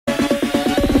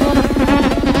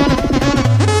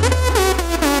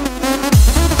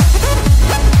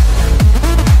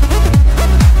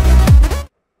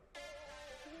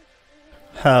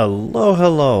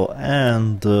Hello,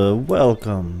 and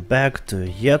welcome back to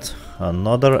yet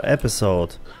another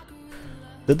episode.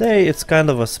 Today it's kind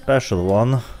of a special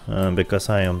one because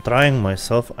I am trying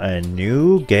myself a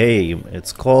new game.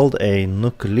 It's called a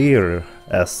nuclear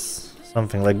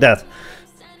something like that.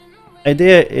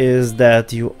 Idea is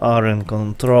that you are in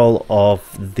control of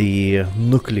the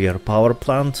nuclear power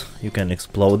plant. You can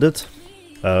explode it,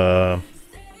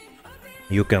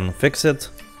 you can fix it,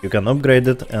 you can upgrade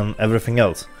it, and everything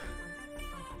else.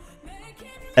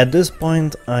 At this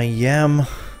point I am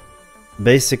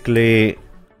basically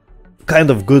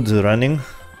kind of good running.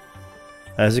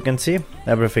 As you can see,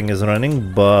 everything is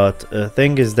running, but the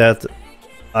thing is that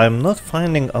I'm not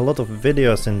finding a lot of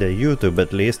videos in the YouTube,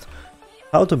 at least,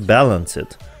 how to balance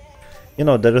it. You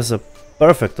know, there is a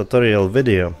perfect tutorial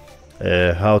video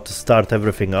how to start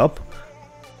everything up,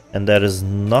 and there is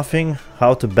nothing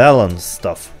how to balance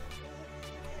stuff.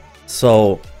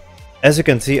 So, as you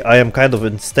can see, I am kind of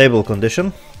in stable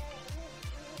condition.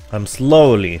 I'm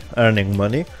slowly earning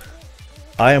money.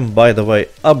 I am, by the way,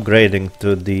 upgrading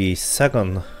to the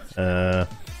second,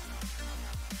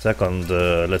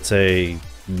 let's say,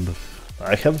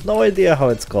 I have no idea how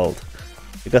it's called,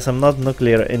 because I'm not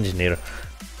nuclear engineer.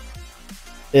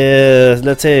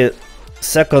 Let's say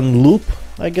second loop,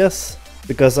 I guess,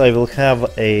 because I will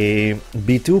have a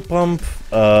B2 pump,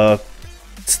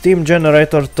 steam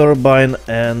generator, turbine,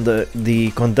 and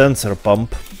the condenser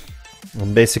pump.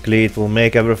 And basically it will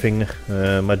make everything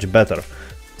much better.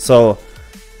 So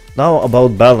now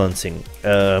about balancing.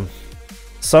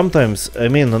 Sometimes, I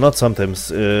mean not sometimes,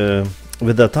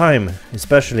 with the time,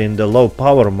 especially in the low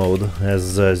power mode,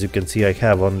 as you can see, I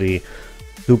have only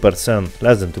 2%,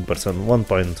 less than 2%,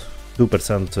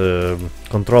 1.2%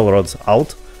 control rods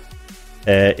out.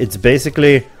 It's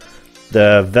basically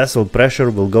the vessel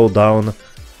pressure will go down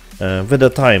with the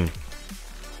time.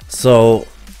 So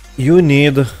you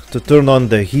need to turn on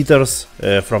the heaters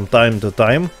from time to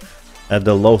time at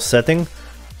the low setting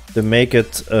to make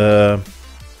it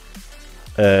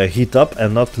heat up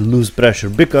and not lose pressure,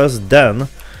 because then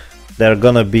there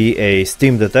gonna be a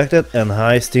steam detected and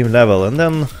high steam level, and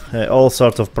then all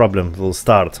sorts of problems will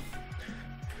start.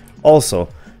 Also,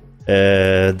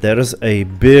 there is a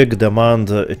big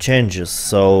demand changes,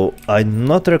 so I'm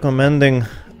not recommending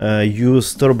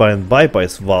use turbine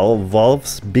bypass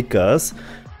valves, because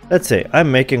let's say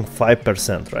I'm making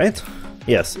 5%, right?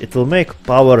 Yes, it will make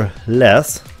power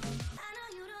less.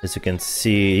 As you can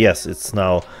see, yes, it's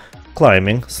now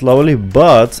climbing slowly,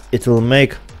 but it will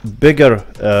make bigger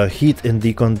heat in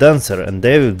the condenser, and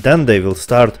then they will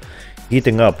start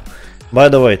heating up. By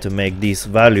the way, to make these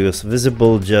values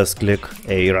visible, just click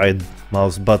a right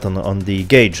mouse button on the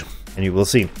gauge and you will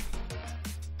see.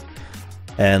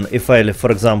 And if I,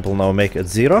 for example, now make it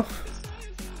 0,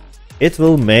 it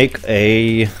will make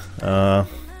a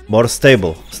more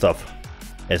stable stuff.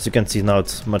 As you can see, now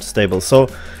it's much stable. So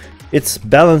it's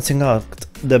balancing out.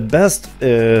 The best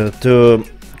to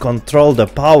control the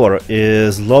power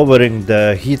is lowering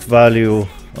the heat value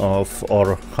of,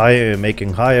 or higher,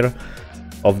 making higher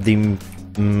of the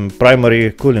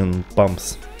primary cooling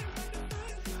pumps.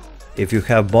 If you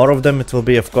have more of them, it will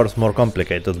be of course more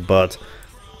complicated, but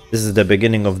this is the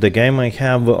beginning of the game. I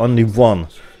have only one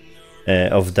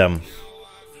of them,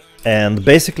 and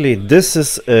basically this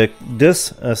is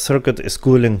this circuit is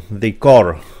cooling the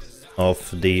core of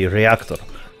the reactor.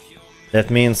 That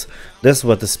means this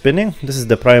what is spinning, this is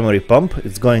the primary pump,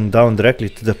 it's going down directly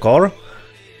to the core,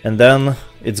 and then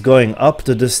it's going up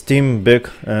to the steam big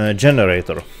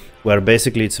generator, where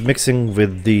basically it's mixing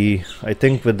with the, I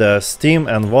think, with the steam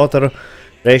and water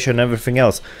ratio and everything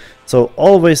else. So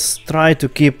always try to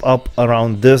keep up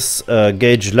around this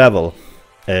gauge level.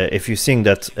 If you think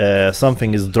that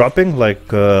something is dropping,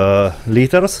 like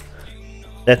liters,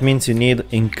 that means you need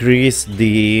increase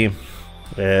the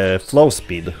flow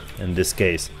speed in this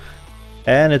case,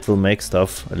 and it will make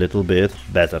stuff a little bit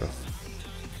better.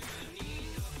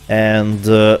 And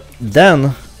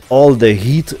then all the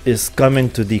heat is coming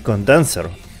to the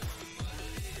condenser,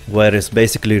 where it's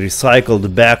basically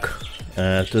recycled back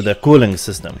to the cooling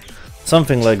system.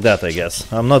 Something like that, I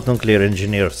guess. I'm not nuclear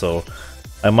engineer, so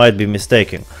I might be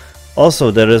mistaken.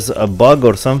 Also, there is a bug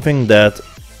or something that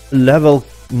level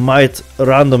might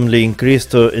randomly increase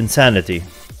to insanity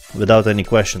without any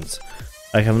questions.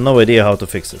 I have no idea how to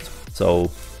fix it, so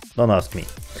don't ask me.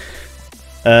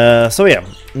 So yeah,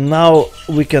 now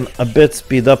we can a bit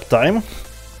speed up time.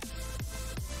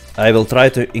 I will try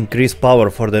to increase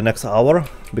power for the next hour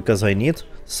because I need.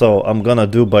 So I'm gonna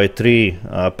do by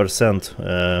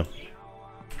 3%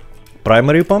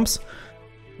 primary pumps.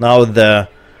 Now the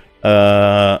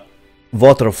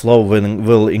water flow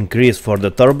will increase for the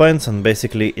turbines, and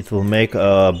basically it will make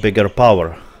a bigger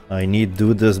power. I need to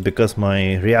do this because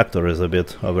my reactor is a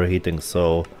bit overheating,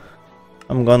 so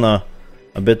I'm gonna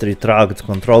a bit retract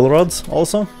control rods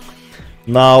also.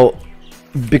 Now,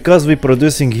 because we're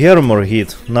producing here more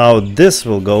heat, now this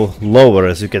will go lower,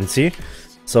 as you can see.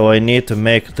 So I need to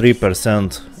make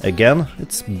 3% again.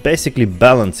 It's basically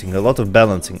balancing, a lot of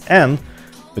balancing. And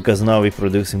because now we're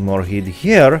producing more heat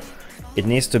here, it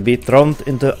needs to be thrown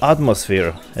into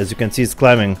atmosphere. As you can see, it's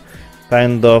climbing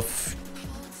kind of...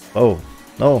 Oh,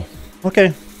 no.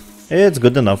 Okay. It's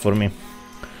good enough for me.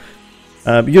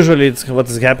 Usually it's what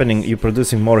is happening, you're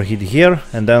producing more heat here,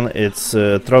 and then it's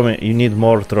throwing, you need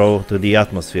more throw to the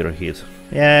atmosphere heat.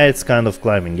 Yeah, it's kind of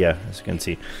climbing, yeah, as you can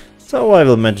see. So I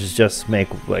will manage just make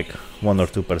like 1 or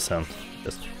 2%.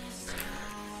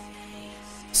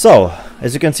 So,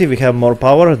 as you can see, we have more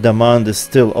power, demand is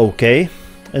still okay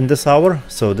in this hour,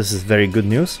 so this is very good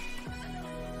news.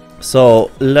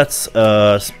 So let's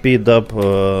speed up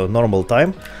normal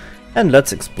time and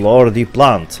let's explore the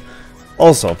plant.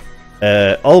 Also,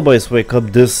 always wake up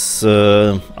this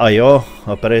IO,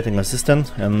 operating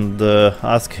assistant, and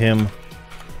ask him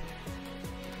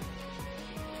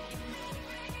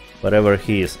whatever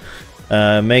he is.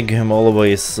 Make him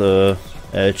always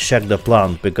check the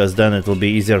plant, because then it will be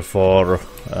easier for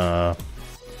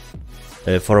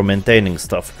maintaining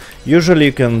stuff. Usually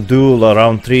you can do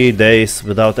around 3 days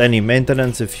without any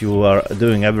maintenance if you are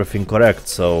doing everything correct.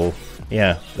 So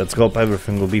yeah, let's hope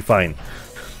everything will be fine.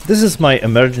 This is my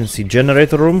emergency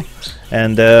generator room,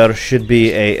 and there should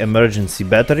be a emergency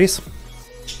batteries.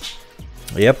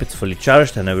 Yep, it's fully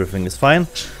charged and everything is fine.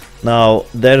 Now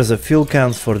there's a fuel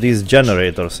cans for these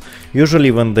generators.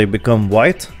 Usually when they become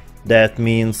white, that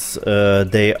means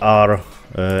they are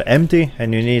empty,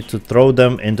 and you need to throw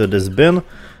them into this bin,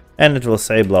 and it will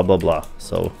say blah blah blah.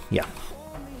 So yeah.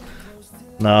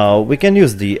 Now we can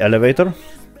use the elevator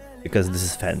because this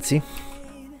is fancy.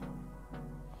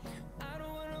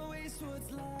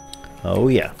 Oh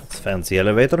yeah, it's fancy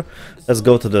elevator. Let's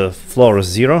go to the floor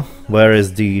 0, where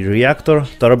is the reactor,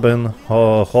 turbine,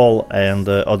 hall, and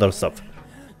other stuff.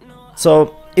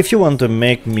 So if you want to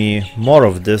make me more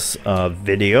of this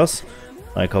videos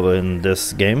like in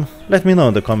this game, let me know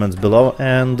in the comments below,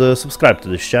 and subscribe to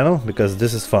this channel, because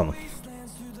this is fun.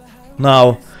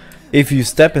 Now, if you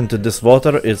step into this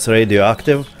water, it's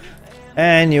radioactive,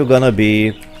 and you're gonna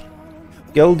be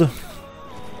killed.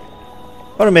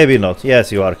 Or maybe not.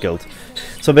 Yes, you are killed.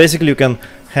 So basically you can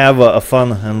have a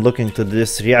fun and look into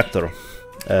this reactor.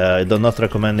 I'm not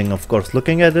recommending, of course,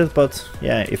 looking at it, but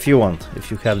yeah, if you want,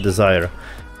 if you have desire.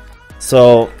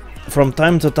 So from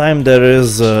time to time there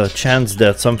is a chance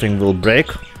that something will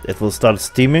break. It will start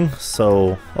steaming,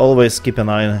 so always keep an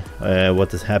eye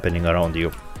what is happening around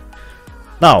you.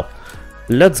 Now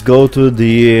let's go to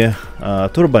the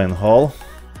turbine hall,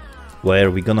 where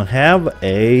we're gonna have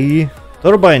a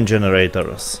turbine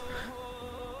generators.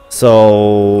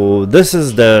 So this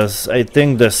is I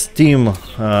think the steam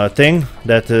thing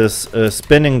that is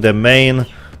spinning the main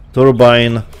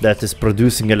turbine that is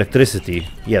producing electricity.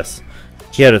 Yes,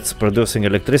 here it's producing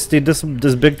electricity, this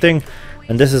big thing,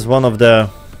 and this is one of the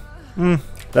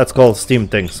let's call steam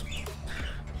things.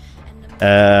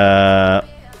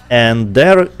 And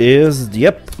there is,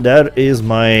 yep, there is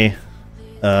my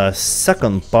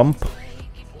second pump,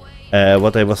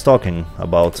 what I was talking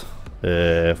about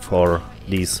for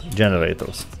these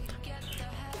generators.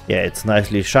 Yeah, it's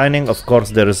nicely shining. Of course,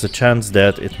 there is a chance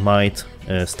that it might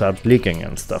start leaking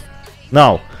and stuff.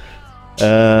 Now,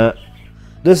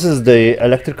 this is the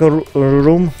electrical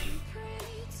room,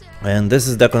 and this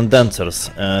is the condensers.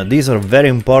 These are very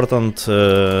important,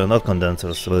 not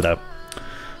condensers,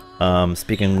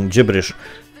 speaking gibberish.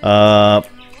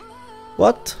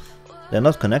 What? They're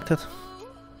not connected?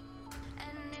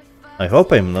 I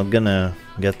hope I'm not gonna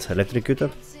get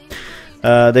electrocuted.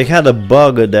 They had a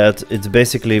bug that it's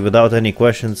basically without any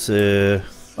questions.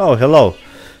 Oh, hello.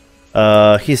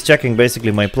 He's checking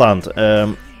basically my plant.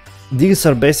 These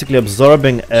are basically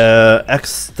absorbing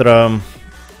extra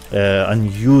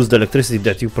unused electricity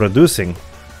that you're producing.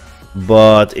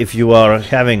 But if you are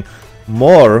having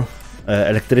more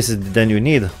electricity than you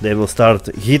need, they will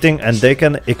start heating and they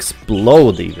can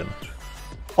explode even.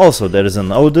 Also, there is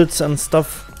an audits and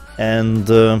stuff, and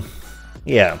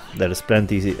yeah, there is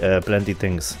plenty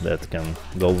things that can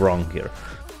go wrong here.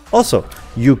 Also,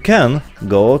 you can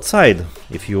go outside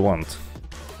if you want,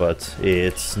 but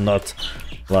it's not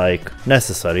like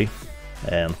necessary,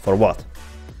 and for what?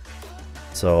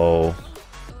 So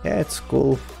yeah, it's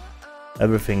cool.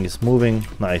 Everything is moving,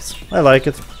 nice. I like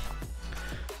it.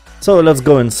 So let's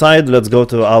go inside, let's go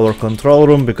to our control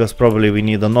room, because probably we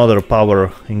need another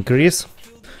power increase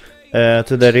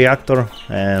to the reactor.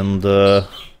 And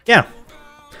yeah,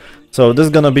 so this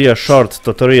is gonna be a short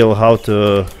tutorial how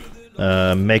to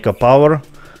make a power,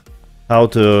 how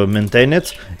to maintain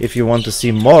it. If you want to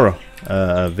see more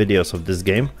videos of this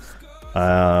game,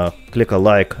 click a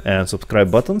like and subscribe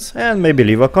buttons, and maybe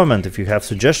leave a comment if you have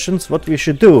suggestions what we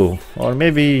should do, or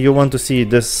maybe you want to see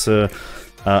this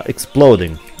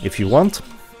exploding. If you want,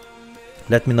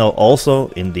 let me know also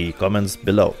in the comments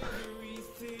below.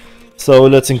 So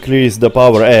let's increase the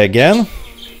power again.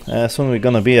 Soon we're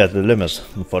gonna be at the limit,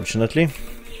 unfortunately,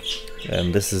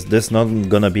 and this not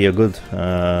gonna be a good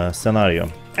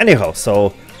scenario. Anyhow,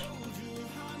 so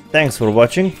thanks for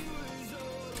watching,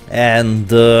 and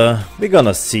we're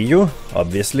gonna see you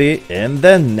obviously in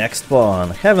the next one.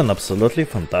 Have an absolutely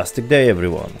fantastic day,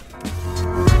 everyone.